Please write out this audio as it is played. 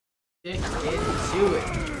Stick into it.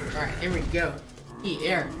 Alright, here we go.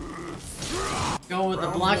 Pierre. Going with the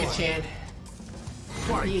Blanka chant.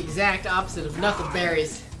 The exact opposite of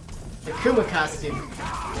Knuckleberry's Akuma costume.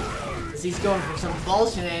 As he's going for some ball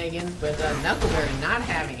shenanigans, but Knuckleberry not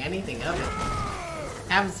having anything of it.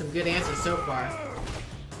 Having some good answers so far.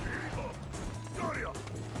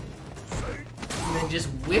 And then just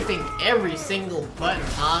whiffing every single button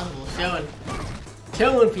possible, showing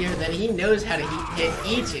Pierre that he knows how to hit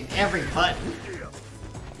each and every button.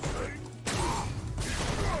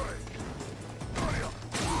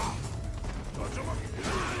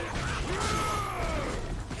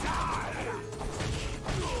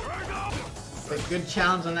 But good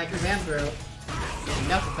challenge on that command throw. And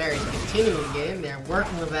Knuckleberry's continuing to get in there,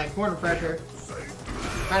 working with that corner pressure.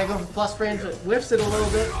 Trying to go for plus frames, but whiffs it a little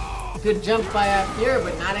bit. Good jump by Pierre,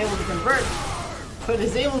 but not able to convert. But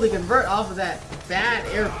is able to convert off of that bad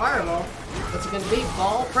air fireball. What's it going to be?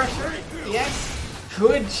 Ball pressure? Yes.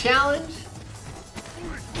 Good challenge.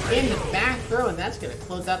 Into back throw, and that's going to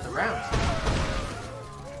close out the round.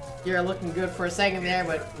 Pierre looking good for a second there,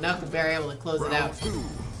 but Knuckleberry able to close it out.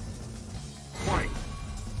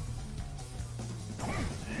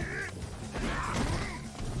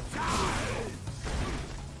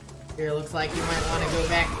 Here looks like he might want to go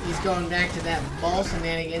back. He's going back to that ball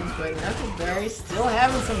shenanigans, but Knuckleberry still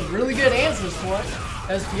having some really good answers for it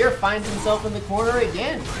as Pierre finds himself in the corner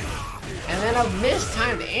again. And then a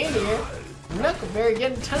mistimed Andy here. Knuckleberry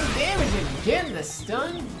getting a ton of damage and getting the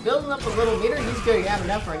stun, building up a little meter. He's going to have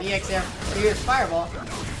enough for an EX fireball.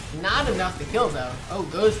 Not enough to kill though. Oh,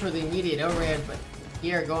 goes for the immediate overhead, but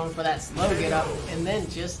Pierre going for that slow get up and then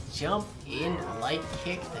just jump in light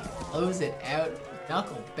kick to close it out.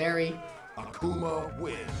 Knuckleberry. Akuma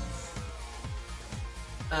wins.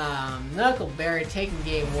 Knuckleberry taking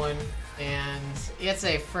game one, and it's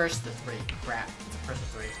a first to three. Crap, it's a first to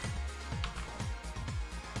three.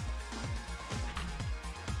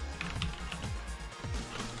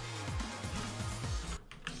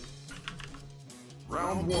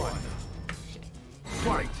 Round one.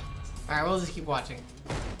 Fight. Alright, we'll just keep watching.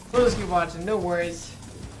 No worries.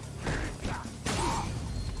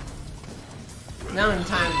 Not in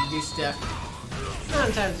time to do stuff.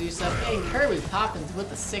 Hey, Kirby popping with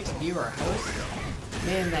the 6 viewer host.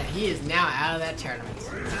 Meaning that he is now out of that tournament.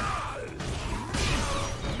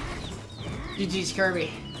 GG's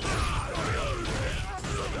Kirby.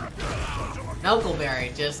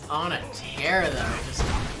 Knuckleberry just on a tear though.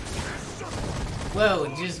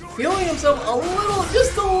 Just feeling himself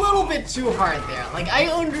just a little bit too hard there. Like, I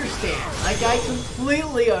understand. Like, I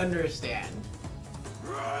completely understand.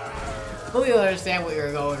 Completely understand what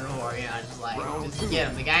you're going for, you know, just get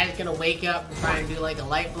him. The guy's gonna wake up and try and do like a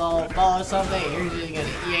light ball or something, and you're just gonna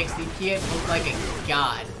EXDP it, look like a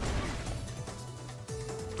god.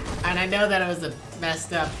 And I know that it was a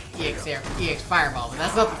messed up EX fireball, but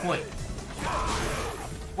that's not the point.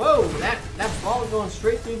 Whoa, that ball going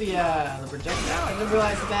straight through the projectile. I didn't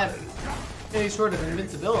realize that had any sort of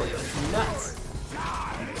invincibility. That's nuts.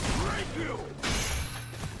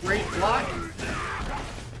 Great block.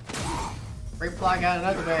 Great block out of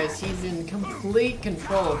Knuckleberry as he's in complete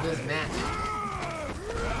control of this match.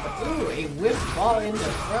 Ooh, a whipped ball in the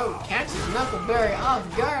throat. Catches Knuckleberry off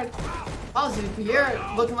guard. Also, Pierre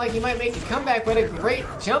looking like he might make a comeback, but a great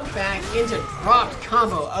jump back into dropped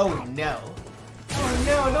combo. Oh no. Oh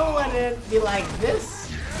no, don't let it be like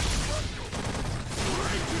this.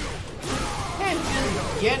 And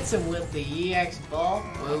just gets him with the EX ball.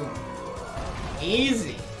 Boom.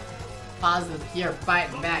 Easy. Positive Pierre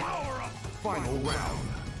fighting back. Final round.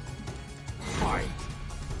 Fight.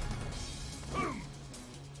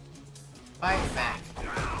 Fight back.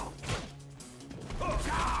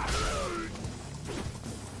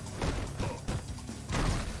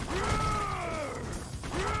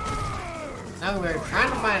 Now we're trying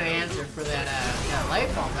to find an answer for that light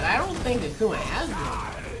ball, but I don't think Akuma has one.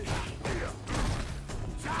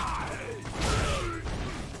 I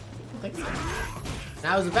don't think so.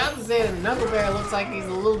 Now I was about to say that Knuckleberry looks like he's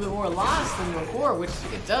a little bit more lost than before, which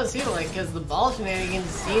it does seem like, because the ball shenanigans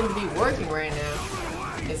seem to be working right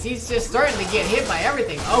now. Because he's just starting to get hit by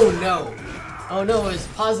everything. Oh no! Oh no, is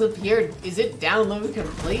Positive Pierre, is it download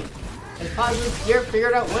complete? Has Positive Pierre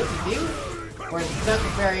figured out what to do? Or is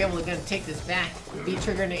Knuckleberry able to take this back?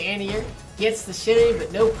 V-trigger into anti-air, gets the shitty,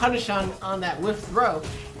 but no punish on that whiff throw.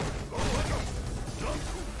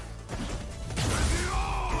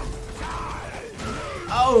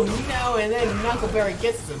 Oh no, and then Knuckleberry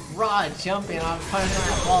gets the raw jump in off punishing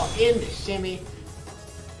that ball into shimmy.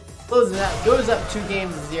 Closes it out, goes up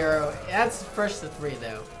 2-0. That's first to 3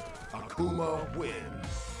 though. Akuma wins.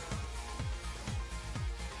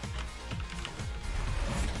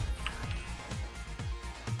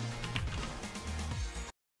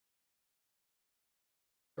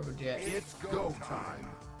 Turbo jet. It's go time.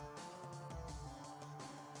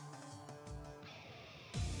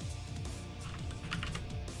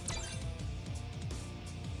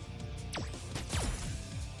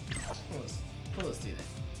 Let's do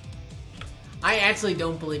that. I actually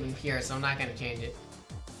don't believe in Pierre, so I'm not gonna change it.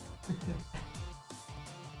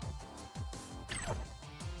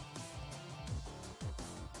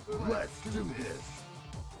 Let's do this.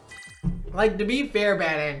 Like, to be fair,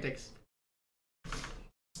 Bad Antics,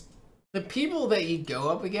 the people that you go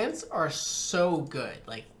up against are so good.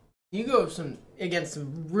 Like, you go up against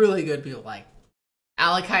some really good people. Like,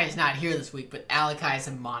 Alakai is not here this week, but Alakai is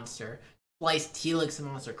a monster. Slice Telix is a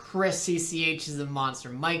monster. Chris CCH is a monster.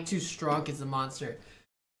 Mike Too Strong is a monster.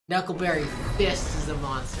 KnuckleberryFist is a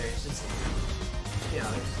monster. It's just, you know,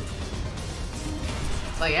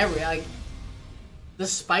 it's like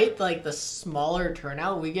despite like the smaller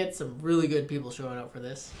turnout, we get some really good people showing up for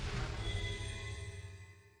this.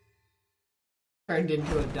 Turned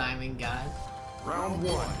into a diamond god. Round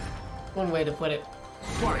one. One way to put it.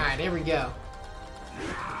 Alright, here we go.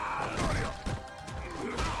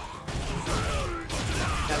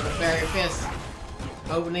 KnuckleberryFist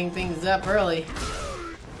opening things up early.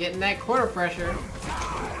 Getting that corner pressure.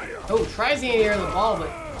 Oh, tries to air the ball, but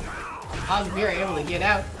Pierre able to get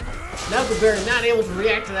out. Knuckleberry not able to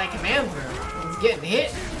react to that command throw. He's getting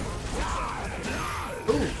hit.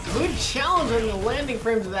 Ooh, good challenge on the landing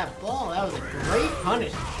frames of that ball. That was a great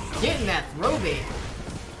punish. Getting that throw bait.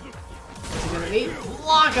 What's he gonna be?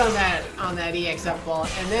 Block on that EX up ball,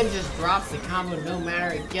 and then just drops the combo no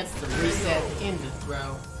matter. It gets the reset into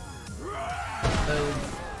throw. Boom.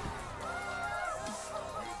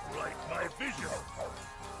 Like my vision.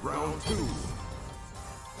 Round two.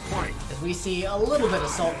 Fight. As we see a little bit of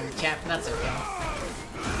salt in the chat, but that's okay.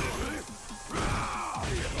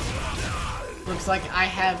 Looks like I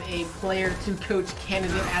have a player to coach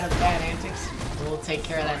candidate out of Bad Antics. We'll take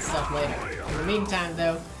care of that stuff later. In the meantime,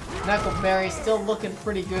 though, Knuckleberry still looking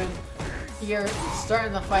pretty good. Here,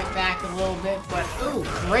 starting to fight back a little bit, but ooh,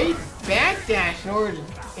 great backdash in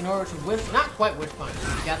order to win. Not quite whiff punch.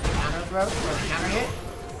 He got the counter throw or the counter hit,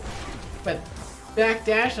 but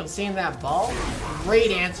backdash on seeing that ball.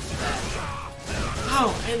 Great answer to that.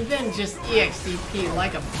 Oh, and then just EXDP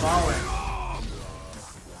like a baller.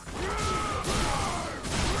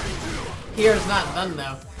 Pierre's not done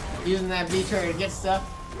though. Using that V-trigger to get stuff.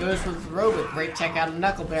 Goes for the throw, but great check out of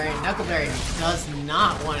Knuckleberry. Knuckleberry does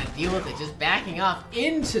not want to deal with it. Just backing off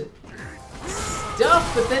into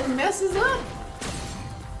stuff, but then messes up.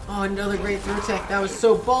 Oh, another great throw tech. That was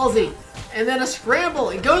so ballsy. And then a scramble.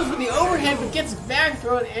 It goes for the overhead, but gets back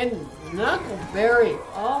thrown, and Knuckleberry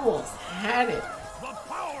almost had it.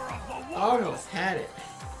 Almost had it.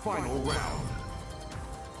 Final round.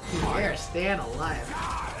 Pierre staying alive.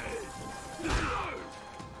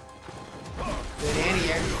 Good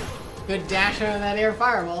anti-air. Good dash out of that air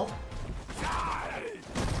fireball.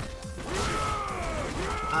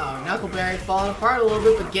 Oh, Knuckleberry falling apart a little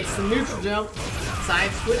bit, but gets the neutral jump.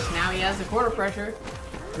 Side switch, now he has the corner pressure.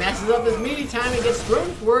 Messes up his meaty time and gets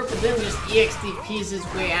thrown for it, but then just EXDPs his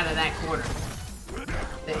way out of that corner.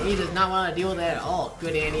 He does not want to deal with that at all.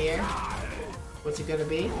 Good anti-air. What's it gonna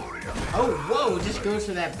be? Oh, whoa, just goes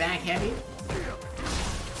for that back heavy.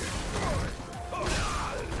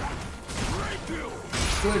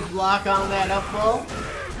 Good block on that up ball.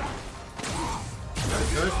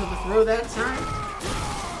 Goes for the throw that time.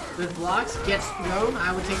 Good blocks, gets thrown.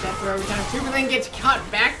 I would take that throw every time too, but then gets caught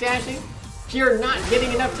backdashing. Pierre not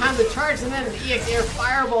getting enough time to charge, and then an EX air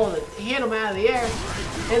fireball to hit him out of the air.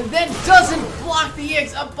 And then doesn't block the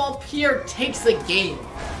EX up ball. Pierre takes the game.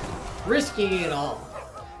 Risking it all.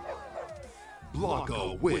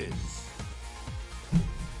 Blanka wins.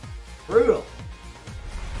 Brutal.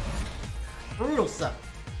 Brutal stuff.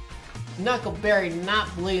 Knuckleberry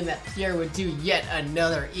not believing that Pierre would do yet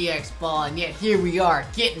another EX ball, and yet here we are,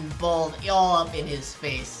 getting balled all up in his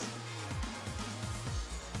face.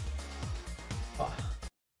 Oh.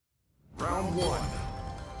 Round one.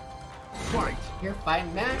 Fight. You're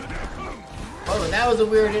fighting back. Oh, that was a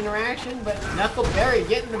weird interaction, but Knuckleberry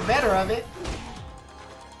getting the better of it.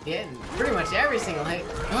 Getting pretty much every single hit.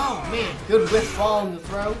 Oh man, good whiff ball in the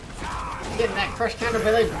throw. Getting that crush counter,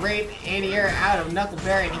 but a great anti-air out of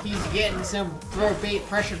Knuckleberry, and he's getting some throw bait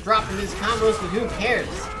pressure dropping his combos, but who cares?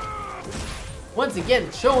 Once again,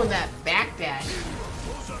 showing that backdash.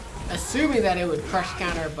 Assuming that it would crush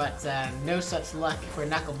counter, but no such luck for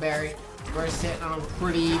Knuckleberry. We're sitting on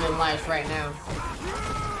pretty even lives right now.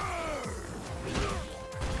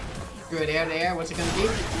 Good air to air, what's it gonna be?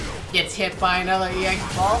 Gets hit by another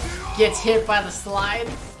EX ball. Gets hit by the slide.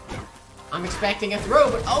 I'm expecting a throw,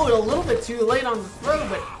 but oh, a little bit too late on the throw,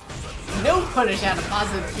 but no punish out of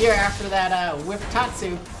positive Pierre after that whip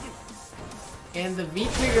Tatsu. And the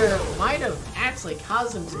V-trigger might have actually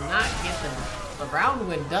caused him to not get the round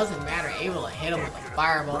win. Doesn't matter, able to hit him with a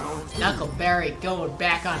fireball. Knuckleberry going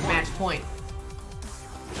back on match point.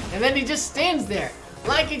 And then he just stands there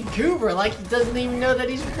like a goober, like he doesn't even know that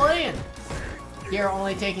he's playing. Pierre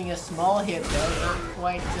only taking a small hit though, not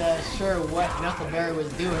quite sure what Knuckleberry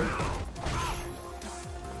was doing.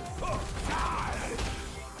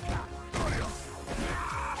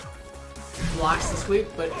 Blocks the sweep,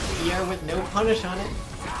 but Pierre with no punish on it.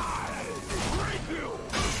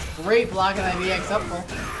 Great block of that VX up full.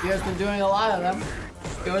 Pierre's been doing a lot of them.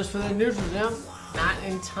 Goes for the neutral jump. Not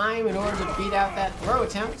in time in order to beat out that throw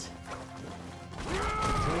attempt.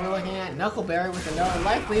 And we're looking at Knuckleberry with another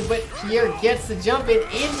life lead, but Pierre gets the jump in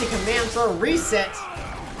into command throw reset.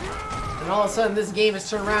 And all of a sudden this game is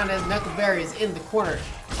turned around as Knuckleberry is in the corner,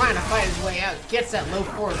 trying to fight his way out. Gets that low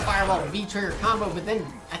forward fireball V-trigger combo, but then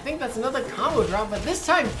I think that's another combo drop, but this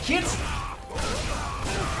time hits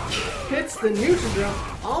the neutral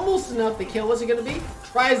jump. Almost enough to kill. What's it gonna be?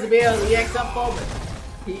 Tries to be able to the X up fall, but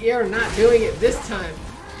Pierre not doing it this time.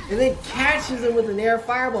 And then catches him with an air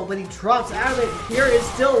fireball, but he drops out of it. Pierre is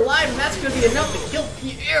still alive, and that's going to be enough to kill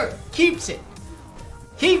Pierre. Keeps it.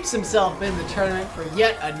 Keeps himself in the tournament for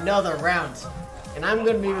yet another round. And I'm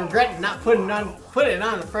going to be regretting not putting it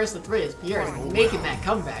on the first of three as Pierre is making that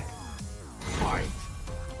comeback.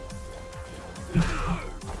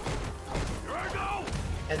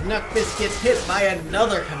 As KnuckleberryFist gets hit by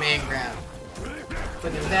another command grab.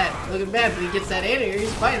 Look at that, but he gets that in here.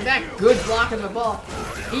 He's fighting back. Good block on the ball.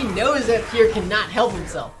 He knows that Pierre cannot help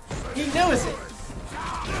himself. He knows it.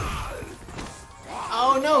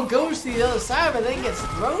 Oh no, goes to the other side, but then gets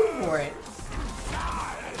thrown for it.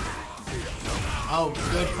 Oh,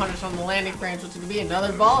 good punish on the landing frames, which is going to be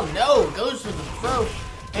another ball. No, goes for the throw.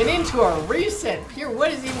 And into a reset. Pierre, what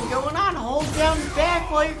is even going on? Hold down back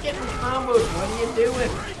while you're getting combos. What are you doing?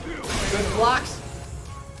 Good blocks.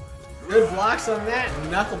 Good blocks on that.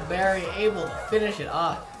 Knuckleberry able to finish it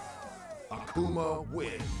off. Akuma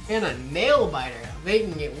wins. And a nail biter,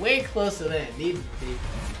 making it way closer than it needed to be.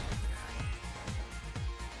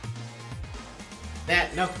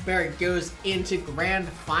 That Knuckleberry goes into grand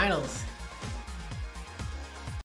finals.